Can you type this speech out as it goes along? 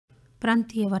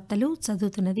ప్రాంతీయ వార్తలు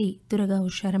చదువుతున్నది తురగా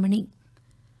ఉషా రమణి.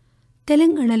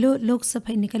 తెలంగాణలో లోక్సభ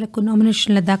ఎన్నికలకు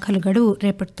నామినేషన్ల దాఖలు గడువు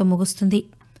రేపటితో ముగుస్తుంది.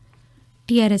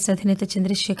 టీఆర్ఎస్ అధినేత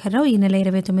చంద్రశేఖరరావు ఈ నెల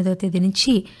 29వ తేదీ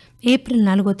నుంచి ఏప్రిల్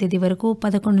 4వ తేదీ వరకు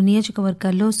 11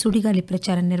 నియోజకవర్గాల్లో సుడిగాలి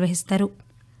ప్రచారం నిర్వహిస్తారు.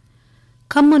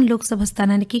 ఖమ్మం లోక్సభ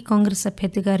స్థానానికి కాంగ్రెస్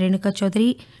అభ్యర్థిగా రేణుకా చౌదరి,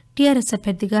 టీఆర్ఎస్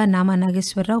అభ్యర్థిగా నామా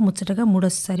నాగేశ్వరరావు ముచ్చటగా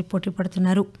మూడోసారి పోటీ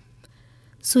పడుతున్నారు.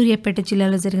 సూర్యాపేట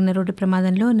జిల్లాలో జరిగిన రోడ్డు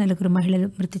ప్రమాదంలో 4 మహిళలు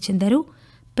మృతి చెందారు.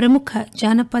 ప్రముఖ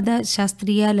జానపద,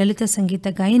 శాస్త్రీయ, లలిత సంగీత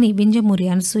గాయని వింజమూరి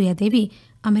అనసూయాదేవి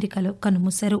అమెరికాలో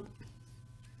కన్నుమూశారు.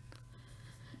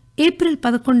 ఏప్రిల్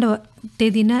 11వ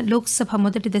తేదీన లోక్సభ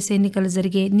మొదటి దశ ఎన్నికలు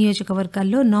జరిగే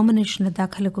నియోజకవర్గాల్లో నామినేషన్ల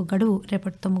దాఖలుకు గడువు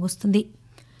రేపటితో ముగుస్తుంది.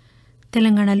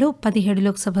 తెలంగాణలో 17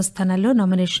 లోక్సభ స్థానాల్లో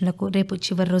నామినేషన్లకు రేపు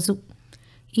చివరి రోజు.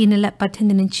 ఈ నెల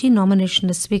 18 నుంచి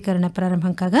నామినేషన్ల స్వీకరణ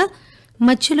ప్రారంభం కాగా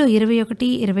మధ్యలో 21,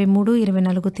 23,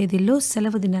 24 తేదీల్లో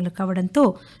సెలవు దినాలు కావడంతో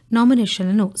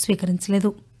నామినేషన్లను స్వీకరించలేదు.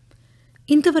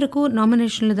 ఇంతవరకు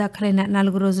నామినేషన్లు దాఖలైన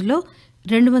 4 రోజుల్లో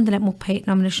 230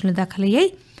 నామినేషన్లు దాఖలయ్యాయి.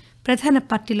 ప్రధాన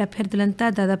పార్టీల అభ్యర్థులంతా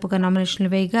దాదాపుగా నామినేషన్లు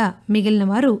వేయగా మిగిలిన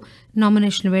వారు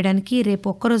నామినేషన్లు వేయడానికి రేపు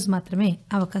ఒక్కరోజు మాత్రమే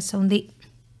అవకాశం ఉంది.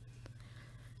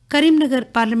 కరీంనగర్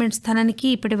పార్లమెంట్ స్థానానికి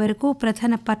ఇప్పటి వరకు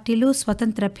ప్రధాన పార్టీలు,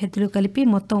 స్వతంత్ర అభ్యర్థులు కలిపి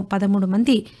మొత్తం 13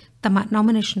 మంది తమ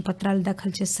నామినేషన్ పత్రాలు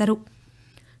దాఖలు చేశారు.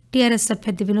 టీఆర్ఎస్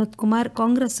అభ్యర్థి వినోద్ కుమార్,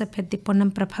 కాంగ్రెస్ అభ్యర్థి పొన్నం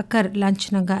ప్రభాకర్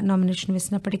లాంఛనంగా నామినేషన్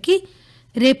వేసినప్పటికీ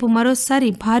రేపు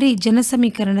మరోసారి భారీ జన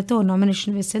సమీకరణతో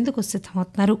నామినేషన్ వేసేందుకు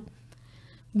సిద్దమవుతున్నారు.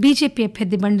 బీజేపీ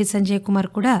అభ్యర్థి బండి సంజయ్ కుమార్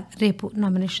కూడా రేపు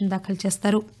నామినేషన్ దాఖలు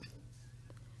చేస్తారు.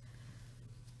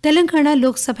 తెలంగాణ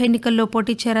లోక్సభ ఎన్నికల్లో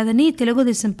పోటీ చేరాదని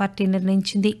తెలుగుదేశం పార్టీ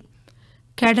నిర్ణయించింది.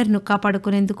 కేడర్ను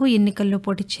కాపాడుకునేందుకు ఎన్నికల్లో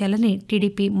పోటీ చేయాలని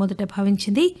టీడీపీ మొదట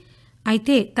భావించింది.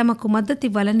 అయితే తమకు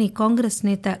మద్దతివ్వాలని కాంగ్రెస్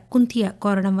నేత కుంతియా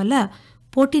కోరడం వల్ల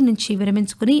పోటీ నుంచి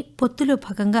విరమించుకుని పొత్తులో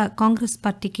భాగంగా కాంగ్రెస్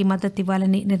పార్టీకి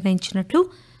మద్దతివ్వాలని నిర్ణయించినట్లు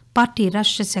పార్టీ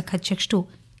రాష్ట్ర శాఖ అధ్యక్షుడు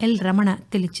ఎల్ రమణ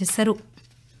తెలియజేశారు.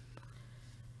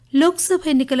 లోక్సభ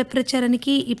ఎన్నికల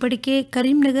ప్రచారానికి ఇప్పటికే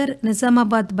కరీంనగర్,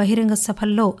 నిజామాబాద్ బహిరంగ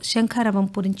సభల్లో శంఖారావం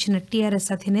పూరించిన టీఆర్ఎస్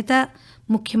అధినేత,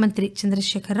 ముఖ్యమంత్రి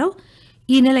చంద్రశేఖరరావు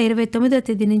ఈ నెల 29వ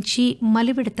తేదీ నుంచి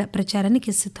మలివిడత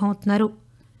ప్రచారానికి సిద్దమవుతున్నారు.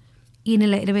 ఈ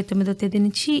నెల 29వ తేదీ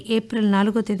నుంచి ఏప్రిల్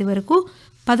 4వ తేదీ వరకు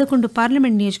 11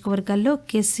 పార్లమెంట్ నియోజకవర్గాల్లో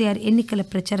కేసీఆర్ ఎన్నికల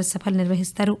ప్రచార సభలు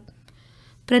నిర్వహిస్తారు.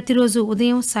 ప్రతిరోజు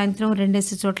ఉదయం, సాయంత్రం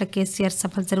 2 చోట్ల కేసీఆర్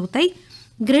సభలు జరుగుతాయి.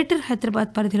 గ్రేటర్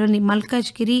హైదరాబాద్ పరిధిలోని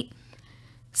మల్కాజ్గిరి,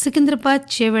 సికింద్రాబాద్,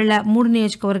 చేవెళ్ల 3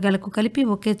 నియోజకవర్గాలకు కలిపి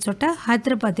ఒకే చోట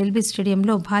హైదరాబాద్ ఎల్బీ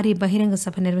స్టేడియంలో భారీ బహిరంగ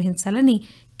సభ నిర్వహించాలని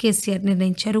కేసీఆర్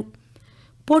నిర్ణయించారు.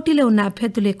 పోటీలో ఉన్న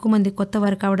అభ్యర్థులు ఎక్కువ మంది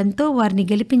కొత్తవారు కావడంతో వారిని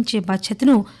గెలిపించే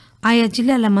బాధ్యతను ఆయా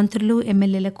జిల్లాల మంత్రులు,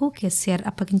 ఎమ్మెల్యేలకు కేసీఆర్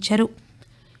అప్పగించారు.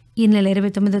 ఈ నెల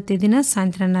 29వ తేదీన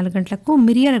సాయంత్రం 4 గంటలకు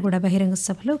మిర్యాలగూడ బహిరంగ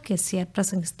సభలో కేసీఆర్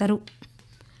ప్రసంగిస్తారు.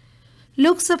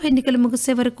 లోక్సభ ఎన్నికలు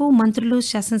ముగిసే వరకు మంత్రులు,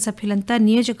 శాసనసభ్యులంతా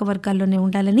నియోజకవర్గాల్లోనే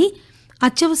ఉండాలని,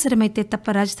 అత్యవసరమైతే తప్ప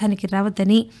రాజధానికి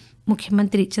రావద్దని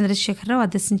ముఖ్యమంత్రి చంద్రశేఖరరావు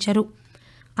ఆదేశించారు.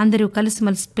 అందరూ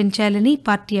కలిసిమెలిసి పనిచేయాలని,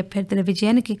 పార్టీ అభ్యర్థుల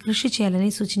విజయానికి కృషి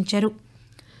చేయాలని సూచించారు.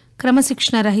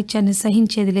 క్రమశిక్షణ రాహిత్యాన్ని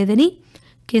సహించేది లేదని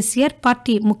కేసీఆర్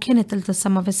పార్టీ ముఖ్య నేతలతో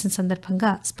సమావేశం సందర్భంగా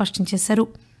స్పష్టం చేశారు.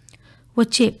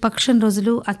 వచ్చే పక్షం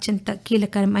రోజులు అత్యంత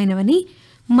కీలకమైనవని,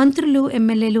 మంత్రులు,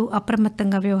 ఎమ్మెల్యేలు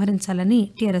అప్రమత్తంగా వ్యవహరించాలని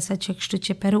టీఆర్ఎస్ అధ్యక్షుడు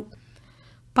చెప్పారు.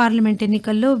 పార్లమెంట్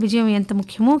ఎన్నికల్లో విజయం ఎంత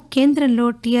ముఖ్యమో కేంద్రంలో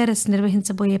టీఆర్ఎస్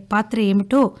నిర్వహించబోయే పాత్ర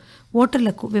ఏమిటో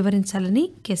ఓటర్లకు వివరించాలని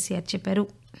కేసీఆర్ చెప్పారు.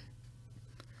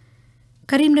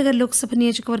 కరీంనగర్ లోక్సభ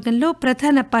నియోజకవర్గంలో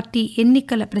ప్రధాన పార్టీ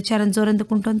ఎన్నికల ప్రచారం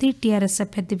జోరందుకుంటోంది. టీఆర్ఎస్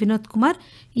అభ్యర్థి వినోద్ కుమార్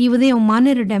ఈ ఉదయం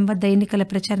మానేరు డ్యాం వద్ద ఎన్నికల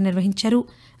ప్రచారం నిర్వహించారు.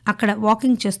 అక్కడ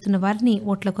వాకింగ్ చేస్తున్న వారిని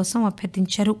ఓట్ల కోసం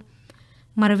అభ్యర్థించారు.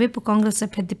 మరోవైపు కాంగ్రెస్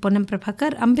అభ్యర్థి పొన్నం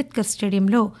ప్రభాకర్ అంబేద్కర్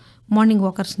స్టేడియంలో మార్నింగ్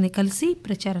వాకర్స్ని కలిసి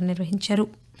ప్రచారం నిర్వహించారు.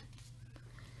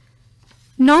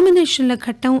 నామినేషన్ల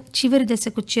ఘట్టం చివరి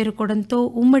దశకు చేరుకోవడంతో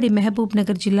ఉమ్మడి మహబూబ్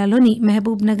నగర్ జిల్లాలోని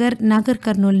మహబూబ్ నగర్, నాగర్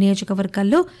కర్నూలు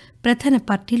నియోజకవర్గాల్లో ప్రధాన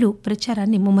పార్టీలు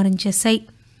ప్రచారాన్ని ముమ్మరం చేశాయి.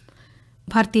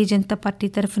 భారతీయ జనతా పార్టీ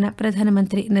తరఫున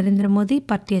ప్రధానమంత్రి నరేంద్ర మోదీ,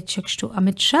 పార్టీ అధ్యక్షుడు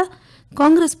అమిత్ షా,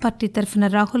 కాంగ్రెస్ పార్టీ తరఫున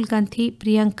రాహుల్ గాంధీ,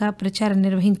 ప్రియాంక ప్రచారం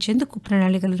నిర్వహించేందుకు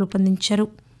ప్రణాళికలు రూపొందించారు.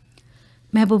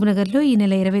 మహబూబ్ నగర్లో ఈ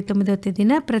నెల 29వ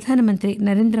తేదీన ప్రధానమంత్రి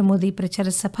నరేంద్ర మోదీ ప్రచార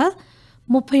సభ,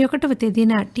 31వ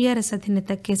తేదీన టీఆర్ఎస్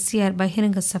అధినేత కేసీఆర్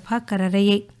బహిరంగ సభ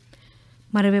ఖరారయ్యాయి.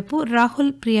 మరోవైపు రాహుల్,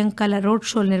 ప్రియాంకల రోడ్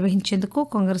షోలు నిర్వహించేందుకు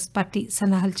కాంగ్రెస్ పార్టీ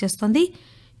సన్నాహాలు చేస్తోంది.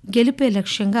 గెలుపే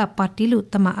లక్ష్యంగా పార్టీలు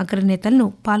తమ అగ్రనేతలను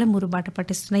పాలమూరు బాట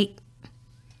పట్టిస్తున్నాయి.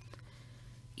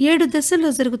 7 దశల్లో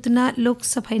జరుగుతున్న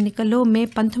లోక్సభ ఎన్నికల్లో మే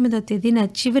 19వ తేదీన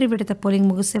చివరి విడత పోలింగ్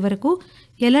ముగిసే వరకు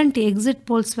ఎలాంటి ఎగ్జిట్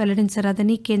పోల్స్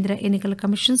వెల్లడించరాదని కేంద్ర ఎన్నికల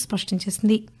కమిషన్ స్పష్టం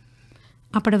చేసింది.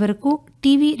 అప్పటి వరకు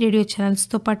టీవీ, రేడియో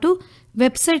ఛానల్స్తో పాటు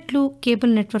వెబ్సైట్లు,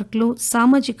 కేబుల్ నెట్వర్క్లు,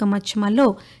 సామాజిక మాధ్యమాల్లో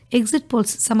ఎగ్జిట్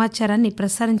పోల్స్ సమాచారాన్ని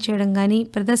ప్రసారం చేయడం గానీ,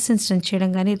 ప్రదర్శించడం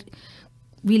చేయడం గానీ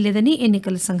వీల్లేదని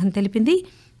ఎన్నికల సంఘం తెలిపింది.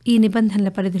 ఈ నిబంధనల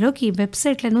పరిధిలోకి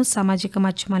వెబ్సైట్లను, సామాజిక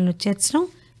మాధ్యమాలను చేర్చడం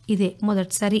ఇదే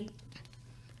మొదటిసారి.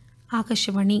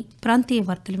 ఆకాశవాణి ప్రాంతీయ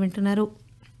వార్తలు వింటున్నారు.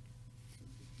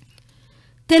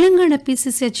 తెలంగాణ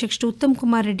పీసీసీ అధ్యక్షుడు ఉత్తమ్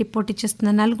కుమార్ రెడ్డి పోటీ చేస్తున్న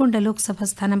నల్గొండ లోక్సభ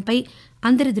స్థానంపై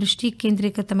అందరి దృష్టి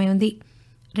కేంద్రీకృతమై ఉంది.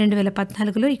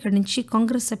 2014లో ఇక్కడి నుంచి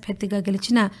కాంగ్రెస్ అభ్యర్థిగా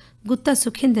గెలిచిన గుత్తా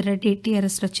సుఖేందర్ రెడ్డి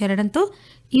టీఆర్ఎస్లో చేరడంతో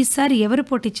ఈసారి ఎవరు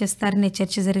పోటీ చేస్తారనే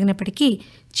చర్చ జరిగినప్పటికీ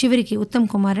చివరికి ఉత్తమ్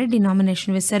కుమార్ రెడ్డి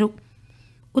నామినేషన్ వేశారు.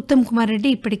 ఉత్తమ్ కుమార్ రెడ్డి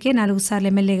ఇప్పటికే 4 సార్లు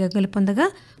ఎమ్మెల్యేగా గెలుపొందగా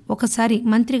ఒకసారి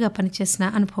మంత్రిగా పనిచేసిన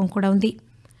అనుభవం కూడా ఉంది.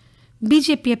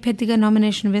 బీజేపీ అభ్యర్థిగా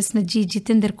నామినేషన్ వేసిన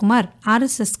జితేందర్ కుమార్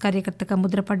ఆర్ఎస్ఎస్ కార్యకర్తగా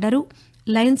ముద్రపడ్డారు.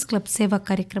 లయన్స్ క్లబ్ సేవా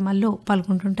కార్యక్రమాల్లో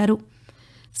పాల్గొంటుంటారు.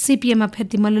 సిపిఎం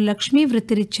అభ్యర్థి మల్లు లక్ష్మి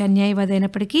వృత్తిరీత్యా న్యాయవాది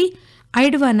అయినప్పటికీ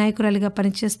ఐడవా నాయకురాలిగా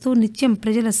పనిచేస్తూ నిత్యం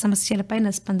ప్రజల సమస్యలపై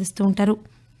స్పందిస్తూ ఉంటారు.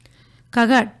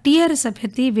 కాగా టీఆర్ఎస్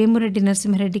అభ్యర్థి వేమురెడ్డి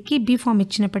నరసింహారెడ్డికి బీఫామ్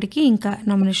ఇచ్చినప్పటికీ ఇంకా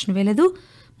నామినేషన్ వేయలేదు.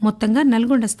 మొత్తంగా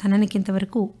నల్గొండ స్థానానికి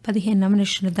ఇంతవరకు 15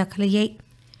 నామినేషన్లు దాఖలయ్యాయి.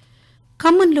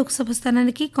 ఖమ్మం లోక్సభ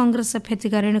స్థానానికి కాంగ్రెస్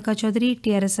అభ్యర్థిగా రేణుకా చౌదరి,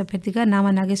 టీఆర్ఎస్ అభ్యర్థిగా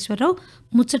నామా నాగేశ్వరరావు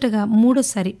ముచ్చటగా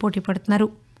మూడోసారి పోటీ పడుతున్నారు.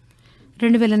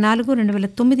 2004,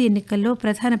 2009 ఎన్నికల్లో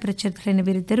ప్రధాన ప్రత్యర్థులైన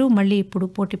వీరిద్దరూ మళ్లీ ఇప్పుడు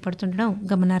పోటీ పడుతుండడం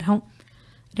గమనార్హం.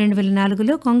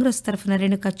 2004లో కాంగ్రెస్ తరఫున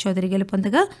రేణుకా చౌదరి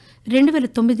గెలుపొందగా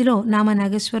 2009లో నామా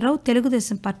నాగేశ్వరరావు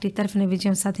తెలుగుదేశం పార్టీ తరఫున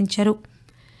విజయం సాధించారు.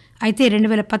 అయితే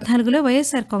 2014లో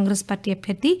వైఎస్సార్ కాంగ్రెస్ పార్టీ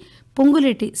అభ్యర్థి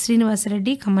పొంగులేటి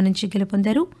శ్రీనివాసరెడ్డి ఖమ్మం నుంచి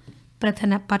గెలుపొందారు.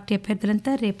 ప్రధాన పార్టీ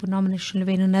అభ్యర్థులంతా రేపు నామినేషన్లు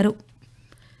వేయనున్నారు.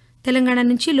 తెలంగాణ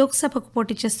నుంచి లోక్సభకు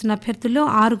పోటీ చేస్తున్న అభ్యర్థుల్లో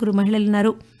 6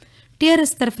 మహిళలున్నారు.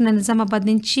 టీఆర్ఎస్ తరఫున నిజామాబాద్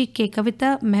నుంచి కె కవిత,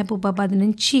 మహబూబాబాద్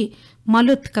నుంచి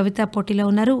మలోత్ కవిత పోటీలో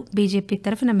ఉన్నారు. బీజేపీ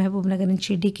తరఫున మహబూబ్ నగర్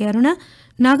నుంచి డీకే అరుణ,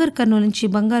 నాగర్ కర్నూలు నుంచి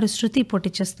బంగారు శృతి పోటీ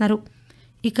చేస్తున్నారు.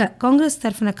 ఇక కాంగ్రెస్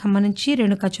తరఫున ఖమ్మం నుంచి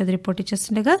రేణుకా చౌదరి పోటీ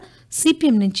చేస్తుండగా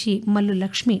సిపిఎం నుంచి మల్లు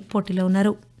లక్ష్మి పోటీలో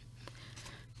ఉన్నారు.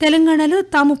 తెలంగాణలో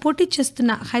తాము పోటీ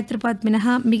చేస్తున్న హైదరాబాద్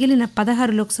మినహా మిగిలిన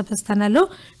 16 లోక్సభ స్థానాల్లో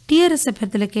టీఆర్ఎస్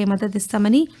అభ్యర్థులకే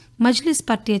మద్దతిస్తామని మజ్లిస్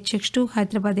పార్టీ అధ్యక్షుడు,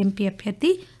 హైదరాబాద్ ఎంపీ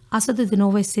అభ్యర్థి అసదుద్దీన్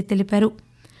ఓవైసీ తెలిపారు.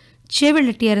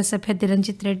 చేవెళ్ల టీఆర్ఎస్ అభ్యర్థి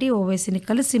రంజిత్ రెడ్డి ఓవైసీని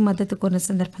కలిసి మద్దతు కోరిన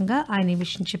సందర్భంగా ఆయన ఈ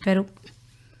విషయం చెప్పారు.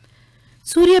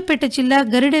 సూర్యాపేట జిల్లా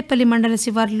గరిడేపల్లి మండల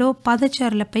శివారులో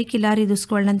పాదచారులపైకి లారీ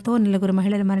దూసుకువెళ్లడంతో 4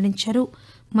 మహిళలు మరణించారు.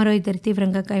 మరో 2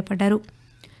 తీవ్రంగా గాయపడ్డారు.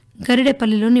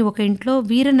 గరిడేపల్లిలోని ఒక ఇంట్లో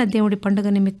వీరన్న దేవుడి పండుగ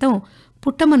నిమిత్తం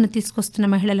పుట్టమన్ను తీసుకొస్తున్న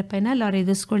మహిళలపైన లారీ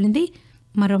దూసుకువెళ్లింది.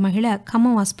 మరో మహిళ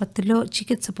ఖమ్మం ఆసుపత్రిలో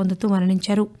చికిత్స పొందుతూ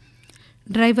మరణించారు.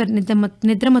 డ్రైవర్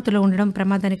నిద్రమత్తులో ఉండడం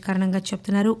ప్రమాదానికి కారణంగా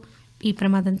చెబుతున్నారు. ఈ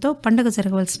ప్రమాదంతో పండుగ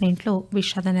జరగవలసిన ఇంట్లో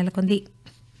విషాదం నెలకొంది.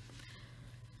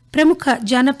 ప్రముఖ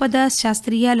జానపద,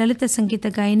 శాస్త్రీయ, లలిత సంగీత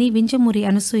గాయని వింజమూరి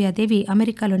అనసూయాదేవి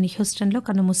అమెరికాలోని హ్యూస్టన్లో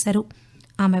కన్నుమూశారు.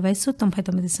 ఆమె వయసు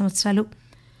 99 సంవత్సరాలు.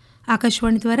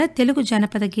 ఆకాశవాణి ద్వారా తెలుగు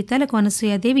జానపద గీతాలకు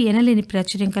అనసూయాదేవి ఎనలేని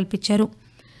ప్రాచుర్యం కల్పించారు.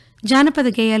 జానపద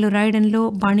గేయాలు రాయడంలో,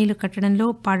 బాణీలు కట్టడంలో,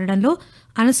 పాడడంలో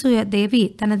అనసూయాదేవి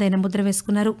తనదైన ముద్ర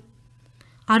వేసుకున్నారు.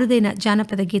 అరుదైన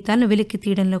జానపద గీతాలను వెలికి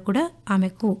తీయడంలో కూడా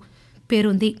ఆమెకు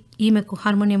పేరుంది. ఈమెకు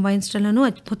హార్మోనియం వాయించడంలోనూ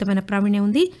అద్భుతమైన ప్రావీణ్యం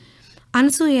ఉంది.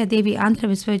 అనసూయాదేవి ఆంధ్ర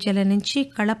విశ్వవిద్యాలయం నుంచి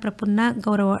కళాప్రపున్న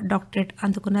గౌరవ డాక్టరేట్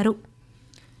అందుకున్నారు.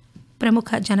 ప్రముఖ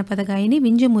జానపద గాయని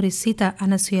వింజమూరి సీత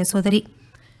అనసూయ సోదరి.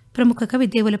 ప్రముఖ కవి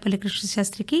దేవులపల్లి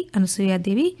కృష్ణశాస్త్రికి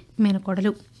అనసూయాదేవి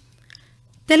మేనకోడలు.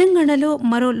 తెలంగాణలో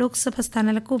మరో లోక్సభ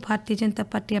స్థానాలకు భారతీయ జనతా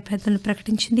పార్టీ అభ్యర్థులను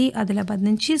ప్రకటించింది. ఆదిలాబాద్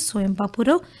నుంచి సోయం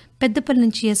బాపురావు, పెద్దపల్లి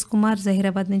నుంచి ఎస్ కుమార్,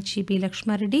 జహీరాబాద్ నుంచి బి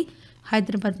లక్ష్మారెడ్డి,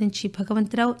 హైదరాబాద్ నుంచి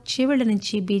భగవంతరావు, చేవెళ్ల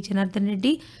నుంచి బి జనార్దన్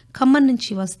రెడ్డి, ఖమ్మం నుంచి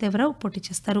వాసుదేవరావు పోటీ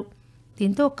చేస్తారు.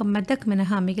 దీంతో ఒక మెదక్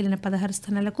మినహా మిగిలిన 16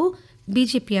 స్థానాలకు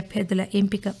బీజేపీ అభ్యర్థుల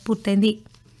ఎంపిక పూర్తయింది.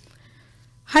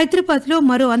 హైదరాబాద్లో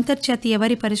మరో అంతర్జాతీయ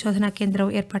వరి పరిశోధనా కేంద్రం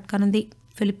ఏర్పాటు కానుంది.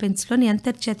 ఫిలిప్పీన్స్లోని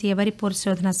అంతర్జాతీయ వరి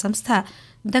పరిశోధనా సంస్థ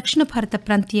దక్షిణ భారత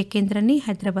ప్రాంతీయ కేంద్రాన్ని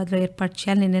హైదరాబాద్లో ఏర్పాటు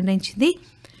చేయాలని నిర్ణయించింది.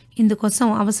 ఇందుకోసం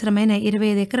అవసరమైన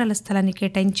 25 ఎకరాల స్థలాన్ని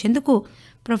కేటాయించేందుకు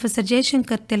ప్రొఫెసర్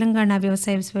జయశంకర్ తెలంగాణ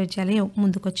వ్యవసాయ విశ్వవిద్యాలయం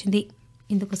ముందుకొచ్చింది.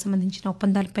 ఇందుకు సంబంధించిన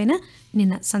ఒప్పందాలపై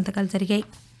నిన్న సంతకాలు జరిగాయి.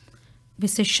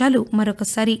 విశేషాలు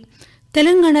మరొకసారి.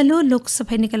 తెలంగాణలో లోక్సభ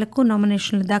ఎన్నికలకు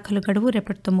నామినేషన్ల దాఖలు గడువు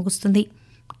రేపటితో ముగుస్తుంది.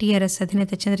 టీఆర్ఎస్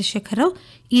అధినేత చంద్రశేఖరరావు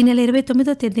ఈ నెల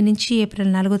 29వ తేదీ నుంచి ఏప్రిల్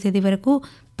 4వ తేదీ వరకు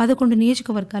 11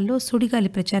 నియోజకవర్గాల్లో సుడిగాలి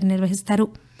ప్రచారం నిర్వహిస్తారు.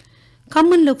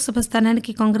 ఖమ్మం లోక్సభ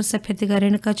స్థానానికి కాంగ్రెస్ అభ్యర్థిగా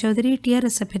రేణుకా చౌదరి,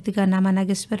 టీఆర్ఎస్ అభ్యర్థిగా నామా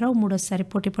నాగేశ్వరరావు మూడోసారి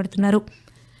పోటీ పడుతున్నారు.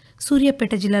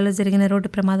 సూర్యాపేట జిల్లాలో జరిగిన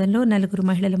రోడ్డు ప్రమాదంలో 4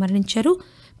 మహిళలు మరణించారు.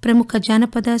 ప్రముఖ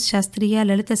జానపద, శాస్త్రీయ,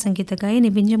 లలిత సంగీత గాయని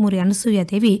వింజమూరి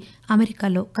అనసూయాదేవి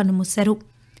అమెరికాలో కన్నుమూశారు.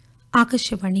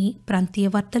 ఆకాశవాణి ప్రాంతీయ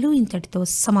వార్తలు ఇంతటితో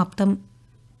సమాప్తం.